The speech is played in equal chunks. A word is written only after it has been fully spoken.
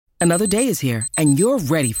Another day is here, and you're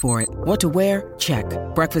ready for it. What to wear? Check.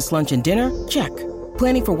 Breakfast, lunch, and dinner? Check.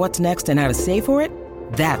 Planning for what's next and how to save for it?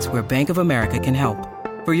 That's where Bank of America can help.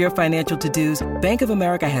 For your financial to-dos, Bank of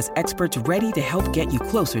America has experts ready to help get you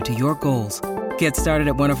closer to your goals. Get started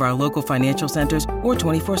at one of our local financial centers or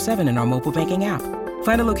 24/7 in our mobile banking app.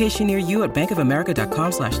 Find a location near you at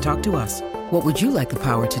bankofamerica.com/talktous. What would you like the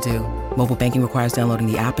power to do? Mobile banking requires downloading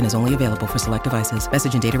the app and is only available for select devices.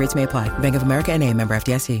 Message and data rates may apply. Bank of America N.A., member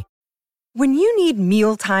FDIC. When you need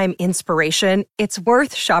mealtime inspiration, it's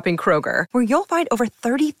worth shopping Kroger, where you'll find over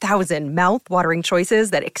 30,000 mouth-watering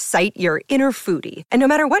choices that excite your inner foodie. And no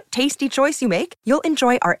matter what tasty choice you make, you'll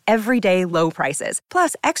enjoy our everyday low prices,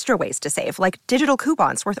 plus extra ways to save, like digital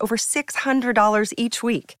coupons worth over $600 each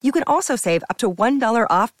week. You can also save up to $1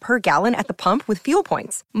 off per gallon at the pump with fuel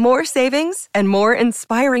points. More savings and more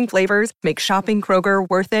inspiring flavors make shopping Kroger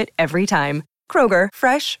worth it every time. Kroger,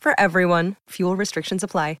 fresh for everyone. Fuel restrictions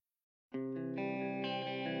apply.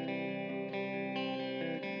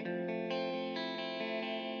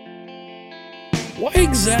 Why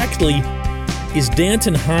exactly is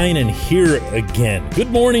Danton Heinen here again?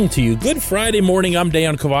 Good morning to you. Good Friday morning. I'm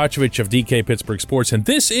Dejan Kovacevic of DK Pittsburgh Sports, and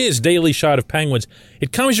this is Daily Shot of Penguins.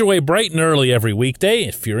 It comes your way bright and early every weekday.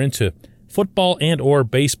 If you're into football and or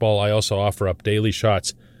baseball, I also offer up daily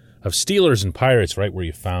shots of Steelers and Pirates right where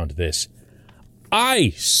you found this.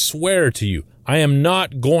 I swear to you, I am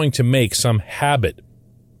not going to make some habit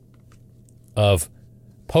of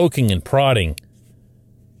poking and prodding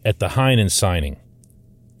at the Heinen signing,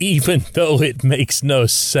 even though it makes no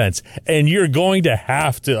sense. And you're going to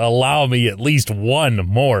have to allow me at least one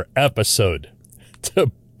more episode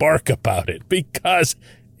to bark about it, because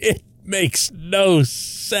it makes no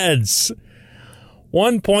sense.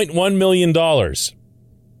 $1.1 million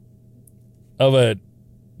of a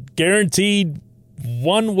guaranteed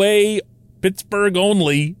one-way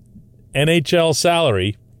Pittsburgh-only NHL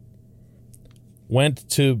salary went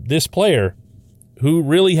to this player who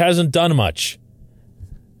really hasn't done much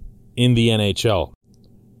in the NHL.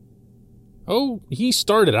 Oh, he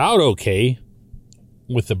started out okay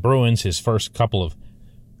with the Bruins his first couple of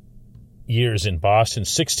years in Boston.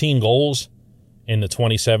 16 goals in the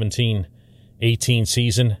 2017-18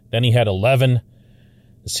 season. Then he had 11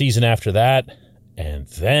 the season after that. And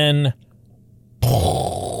then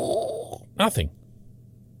nothing.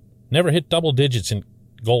 Never hit double digits in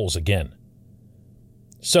goals again.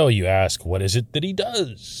 So you ask, what is it that he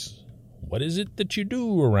does? What is it that you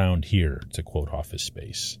do around here, to quote Office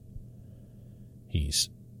Space? He's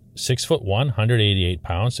 6'1", 188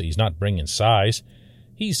 pounds, so he's not bringing size.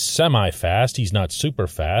 He's semi-fast. He's not super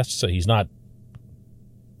fast, so he's not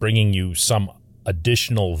bringing you some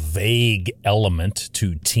additional vague element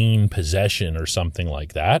to team possession or something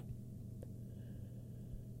like that.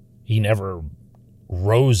 He never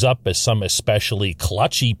rose up as some especially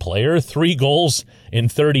clutchy player. 3 goals in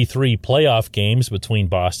 33 playoff games between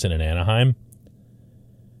Boston and Anaheim.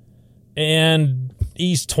 And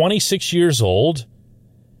he's 26 years old,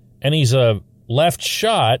 and he's a left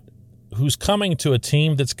shot who's coming to a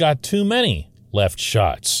team that's got too many left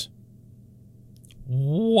shots.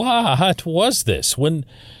 What was this? When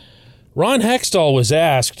Ron Hextall was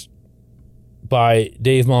asked by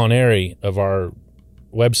Dave Molinari of our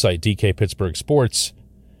website, DK Pittsburgh Sports,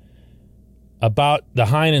 about the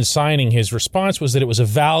Heinen signing, his response was that it was a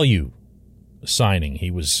value signing.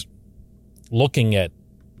 He was looking at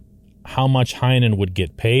how much Heinen would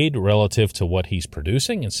get paid relative to what he's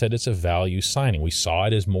producing and said it's a value signing. We saw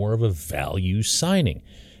it as more of a value signing.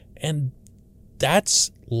 And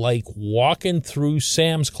that's like walking through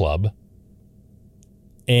Sam's Club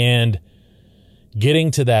and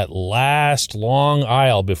getting to that last long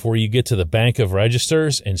aisle before you get to the bank of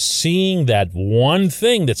registers and seeing that one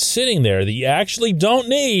thing that's sitting there that you actually don't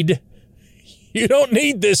need. You don't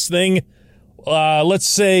need this thing. Let's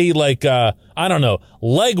say like, I don't know,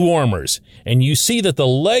 leg warmers. And you see that the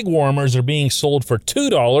leg warmers are being sold for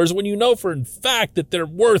 $2 when you know for a fact that they're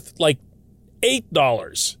worth like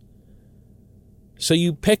 $8. So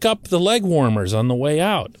you pick up the leg warmers on the way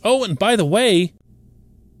out. Oh, and by the way,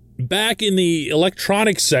 back in the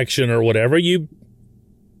electronics section or whatever, you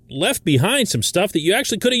left behind some stuff that you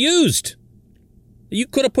actually could have used. You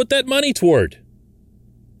could have put that money toward.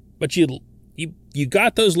 But you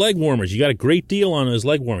got those leg warmers. You got a great deal on those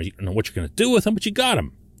leg warmers. You don't know what you're going to do with them, but you got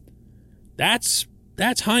them. That's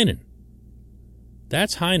Heinen.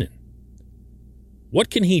 That's Heinen.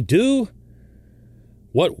 What can he do?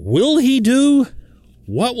 What will he do?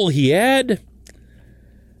 What will he add?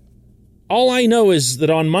 All I know is that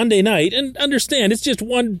on Monday night, and understand, it's just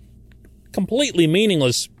one completely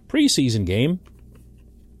meaningless preseason game,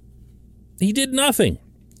 he did nothing.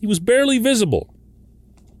 He was barely visible.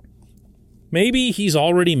 Maybe he's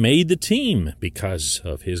already made the team because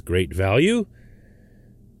of his great value.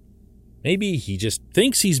 Maybe he just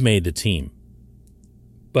thinks he's made the team.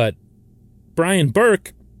 But Brian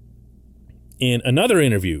Burke, in another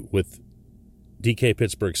interview with DK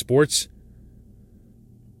Pittsburgh Sports,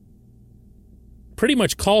 pretty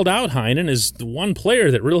much called out Heinen as the one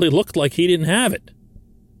player that really looked like he didn't have it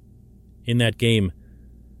in that game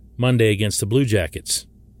Monday against the Blue Jackets.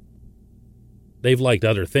 They've liked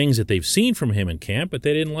other things that they've seen from him in camp, but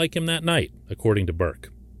they didn't like him that night, according to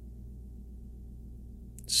Burke.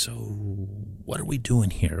 So, what are we doing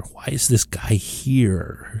here? Why is this guy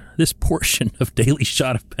here? This portion of Daily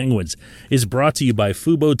Shot of Penguins is brought to you by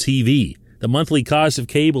Fubo TV. The monthly cost of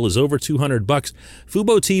cable is over $200.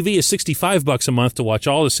 Fubo TV is $65 a month to watch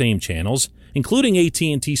all the same channels, including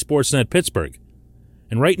AT&T Sportsnet Pittsburgh.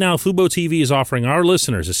 And right now, Fubo TV is offering our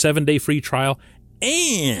listeners a 7-day free trial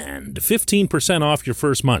and 15% off your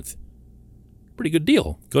first month. Pretty good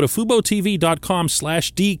deal. Go to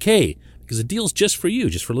FuboTV.com/DK because the deal's just for you,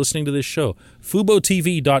 just for listening to this show.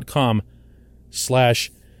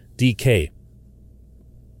 FuboTV.com/DK.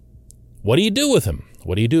 What do you do with him?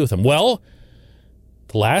 Well,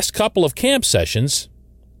 the last couple of camp sessions,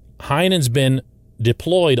 Heinen's been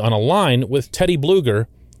deployed on a line with Teddy Bluger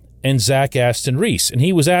and Zach Aston Reese, and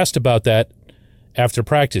he was asked about that after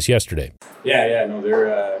practice yesterday. Yeah, no,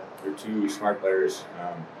 they're two smart players.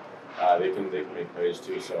 They can make plays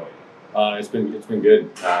too. So it's been good.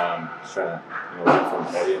 Just trying to learn from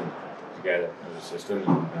Teddy, and he's a guy that knows the system and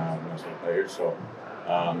knows how to play. So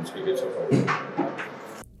it's been good so far.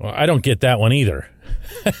 Well, I don't get that one either.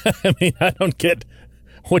 I mean, I don't get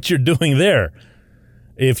what you're doing there.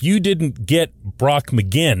 If you didn't get Brock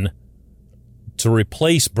McGinn to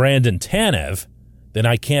replace Brandon Tanev, then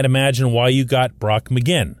I can't imagine why you got Brock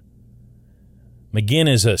McGinn. McGinn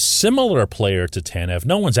is a similar player to Tanev.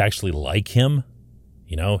 No one's actually like him.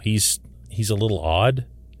 He's a little odd,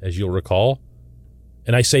 as you'll recall.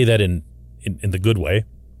 And I say that in the good way.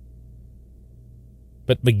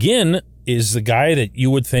 But McGinn is the guy that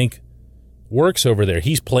you would think works over there.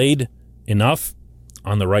 He's played enough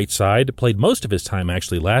on the right side, played most of his time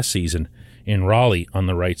actually last season in Raleigh on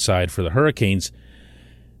the right side for the Hurricanes.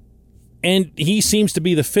 And he seems to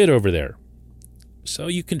be the fit over there. So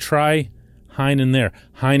you can try Heinen there.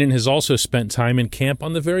 Heinen has also spent time in camp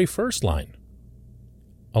on the very first line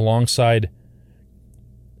alongside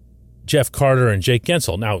Jeff Carter and Jake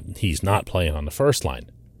Gensel. Now, he's not playing on the first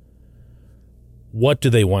line. What do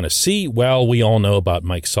they want to see? Well, we all know about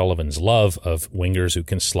Mike Sullivan's love of wingers who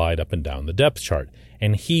can slide up and down the depth chart,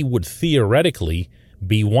 and he would theoretically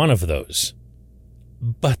be one of those.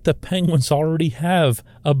 But the Penguins already have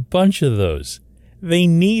a bunch of those. They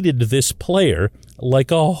needed this player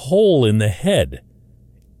like a hole in the head.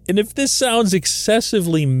 And if this sounds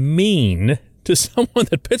excessively mean to someone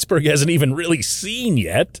that Pittsburgh hasn't even really seen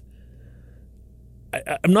yet,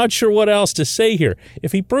 I'm not sure what else to say here.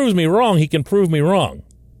 If he proves me wrong, he can prove me wrong.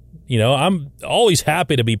 I'm always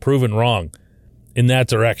happy to be proven wrong in that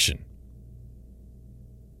direction.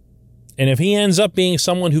 And if he ends up being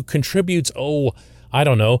someone who contributes,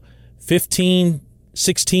 15,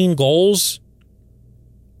 16 goals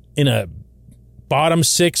in a bottom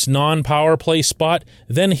six non-power play spot,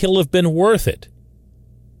 then he'll have been worth it.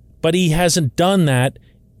 But he hasn't done that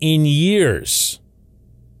in years.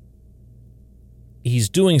 He's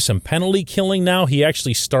doing some penalty killing now. He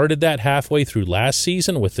actually started that halfway through last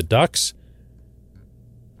season with the Ducks.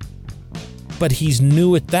 But he's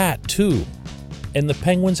new at that, too. And the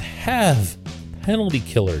Penguins have penalty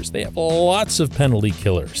killers. They have lots of penalty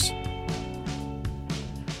killers.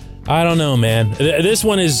 I don't know, man. This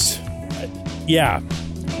one is... Yeah.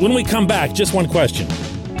 When we come back, just one question.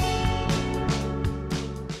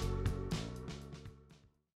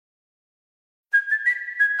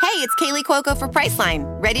 Hey, it's Kaylee Cuoco for Priceline.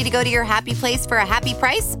 Ready to go to your happy place for a happy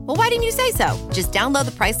price? Well, why didn't you say so? Just download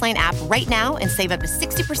the Priceline app right now and save up to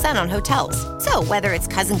 60% on hotels. So whether it's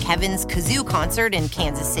Cousin Kevin's Kazoo Concert in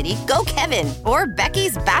Kansas City, go Kevin, or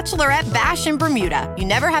Becky's Bachelorette Bash in Bermuda, you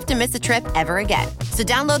never have to miss a trip ever again. So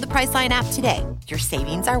download the Priceline app today. Your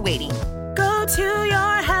savings are waiting. Go to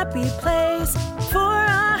your happy place for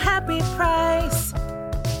a happy price.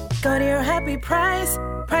 Go to your happy price,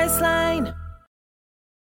 Priceline.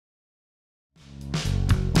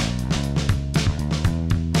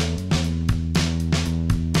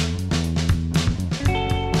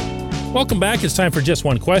 Welcome back. It's time for Just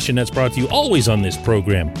One Question. That's brought to you always on this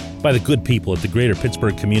program by the good people at the Greater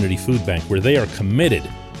Pittsburgh Community Food Bank, where they are committed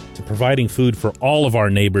to providing food for all of our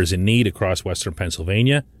neighbors in need across Western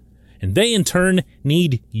Pennsylvania. And they, in turn,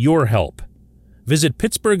 need your help. Visit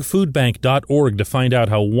pittsburghfoodbank.org to find out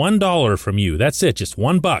how $1 from you, that's it, just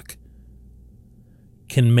 $1,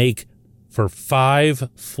 can make for 5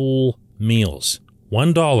 full meals.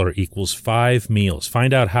 $1 equals 5 meals.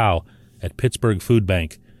 Find out how at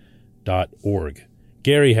pittsburghfoodbank.org.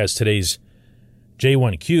 Gary has today's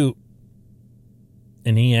J1Q,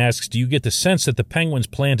 and he asks, do you get the sense that the Penguins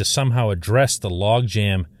plan to somehow address the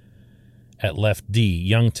logjam at left D?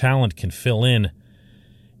 Young talent can fill in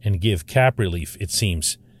and give cap relief, it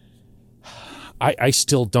seems. I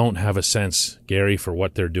still don't have a sense, Gary, for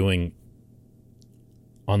what they're doing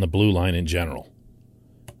on the blue line in general.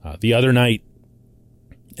 The other night,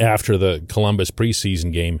 after the Columbus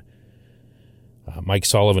preseason game, Mike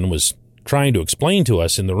Sullivan was trying to explain to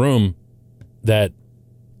us in the room that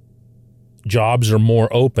jobs are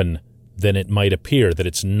more open than it might appear, that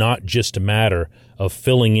it's not just a matter of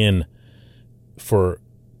filling in for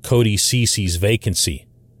Cody Ceci's vacancy.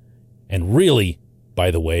 And really,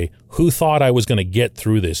 by the way, who thought I was going to get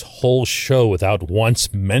through this whole show without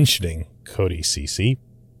once mentioning Cody Ceci?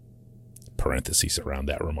 Parentheses around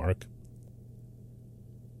that remark.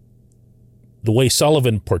 The way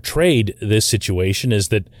Sullivan portrayed this situation is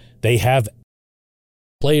that they have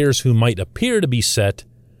players who might appear to be set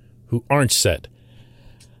who aren't set.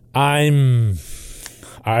 I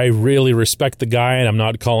really respect the guy, and I'm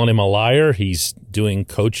not calling him a liar. He's doing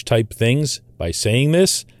coach-type things by saying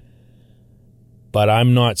this. But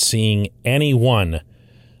I'm not seeing any one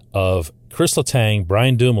of Chris Letang,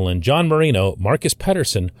 Brian Dumoulin, John Marino, Marcus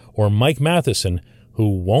Pettersson, or Mike Matheson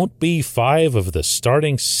who won't be 5 of the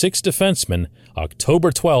starting 6 defensemen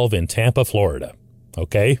October 12 in Tampa, Florida.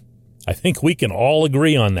 Okay? I think we can all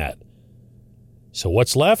agree on that. So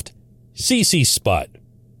what's left? Ceci's spot.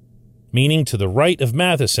 Meaning to the right of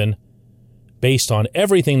Matheson, based on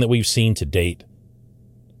everything that we've seen to date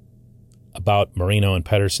about Marino and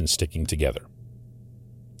Pettersson sticking together.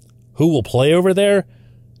 Who will play over there?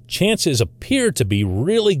 Chances appear to be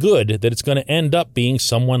really good that it's going to end up being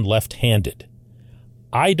someone left-handed.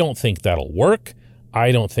 I don't think that'll work.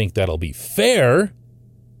 I don't think that'll be fair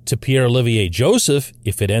to Pierre-Olivier Joseph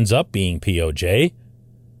if it ends up being POJ.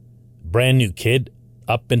 Brand new kid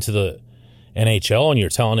up into the NHL and you're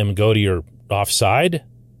telling him to go to your offside.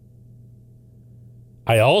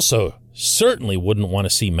 I also certainly wouldn't want to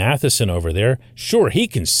see Matheson over there. Sure, he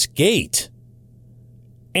can skate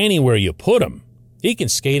anywhere you put him. He can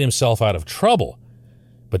skate himself out of trouble.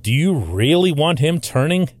 But do you really want him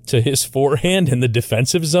turning to his forehand in the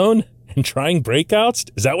defensive zone and trying breakouts?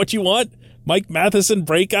 Is that what you want? Mike Matheson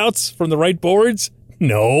breakouts from the right boards?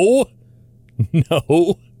 No.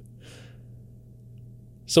 No.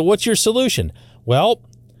 So what's your solution? Well,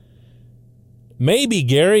 maybe,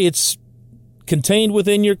 Gary, it's contained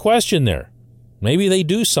within your question there. Maybe they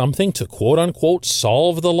do something to quote-unquote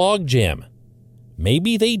solve the logjam.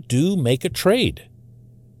 Maybe they do make a trade.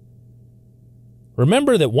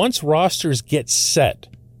 Remember that once rosters get set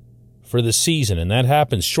for the season, and that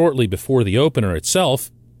happens shortly before the opener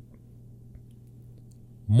itself,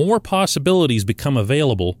 more possibilities become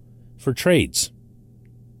available for trades.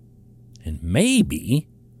 And maybe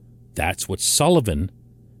that's what Sullivan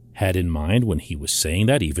had in mind when he was saying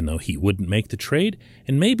that, even though he wouldn't make the trade.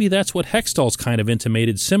 And maybe that's what Hextall's kind of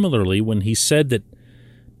intimated similarly when he said that,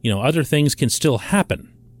 other things can still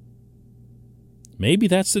happen. Maybe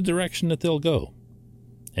that's the direction that they'll go.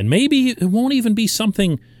 And maybe it won't even be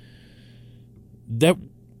something that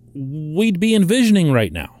we'd be envisioning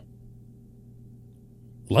right now.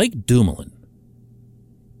 Like Dumoulin.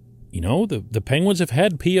 The Penguins have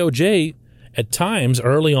had POJ at times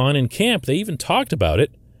early on in camp. They even talked about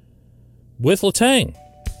it with Letang.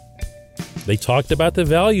 They talked about the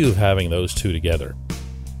value of having those two together.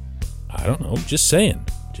 I don't know, just saying.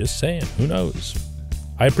 Who knows?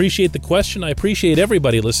 I appreciate the question. I appreciate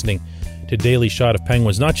everybody listening to Daily Shot of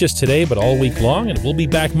Penguins, not just today, but all week long. And we'll be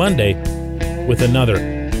back Monday with another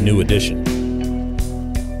new edition.